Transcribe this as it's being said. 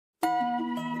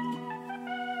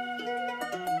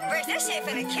Freak, this shit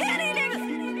finna kill these niggas.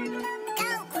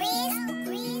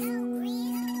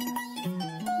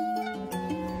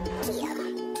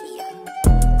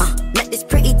 Met this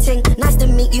pretty ting, nice to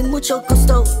meet you, mucho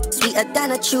gusto. Sweeter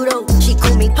than a chulo, she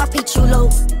call me Papi chulo.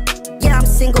 Yeah, I'm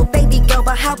single, baby girl,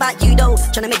 but how about you though?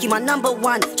 Tryna make you my number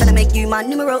one, tryna make you my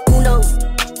numero uno.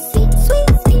 Sweet, sweet,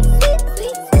 sweet, sweet,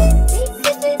 sweet, sweet, sweet,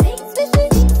 sweet, sweet,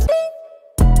 sweet,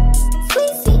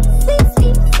 sweet, sweet,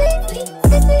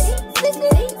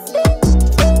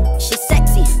 sweet. She's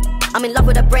sexy, I'm in love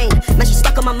with her brain. Man, she's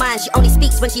stuck on my mind. She only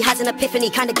speaks when she has an epiphany.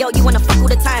 Kinda girl you wanna fuck all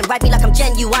the time. Ride me like I'm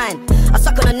genuine. I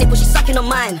suck on her nipple, she's sucking on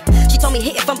mine. She told me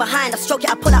hit it from behind. I stroke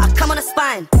it, I pull it, I come on her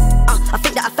spine. I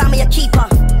think that I found me a keeper.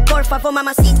 4 or 5 for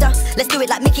mamacita. Let's do it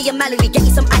like Mickey and Mallory. Get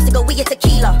you some ice to go, we get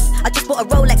tequila. I just bought a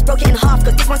Rolex, broke it in half,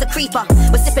 cause this one's a creeper.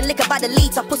 We're sipping liquor by the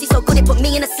litre. Pussy so good it put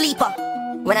me in a sleeper.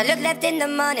 When I look left in the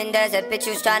morning, there's a bitch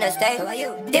who's tryna stay. Who are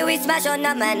you? Did we smash on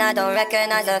up, man? I don't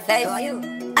recognize her face. Who are you?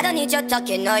 I don't need your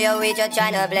talking, no, your weed, you're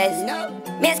tryna blaze. No.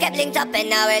 Me and Skep linked up and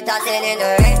now we're tossing in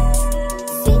the rain.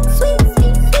 Sweet, sweet,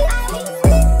 sweet, sweet,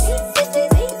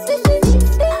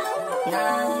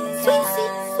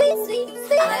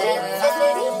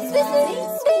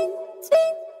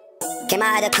 Came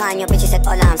out of the car and your bitch said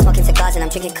hola. I'm smoking cigars and I'm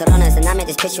drinking Coronas. And I met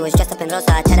this bitch who was dressed up in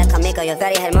rosa. I tell her conmigo, you're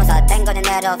very hermosa. Thank God in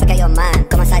there, don't forget your man.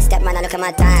 Come on side step, man, I look at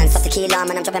my dance. Stop tequila,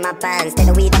 man, I'm dropping my pants. Take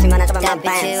the weed off me, man, I'm dropping my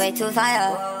pants. That bitch way too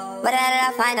fire. Where the hell did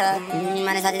I find her?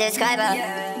 Man, it's hard to describe her.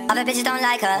 Other bitches don't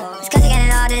like her. It's cause you're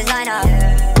getting all the designer.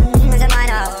 It's a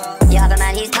minor. You have a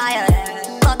man, he's tired.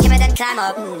 Fuck him and then climb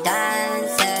up.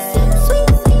 Dance.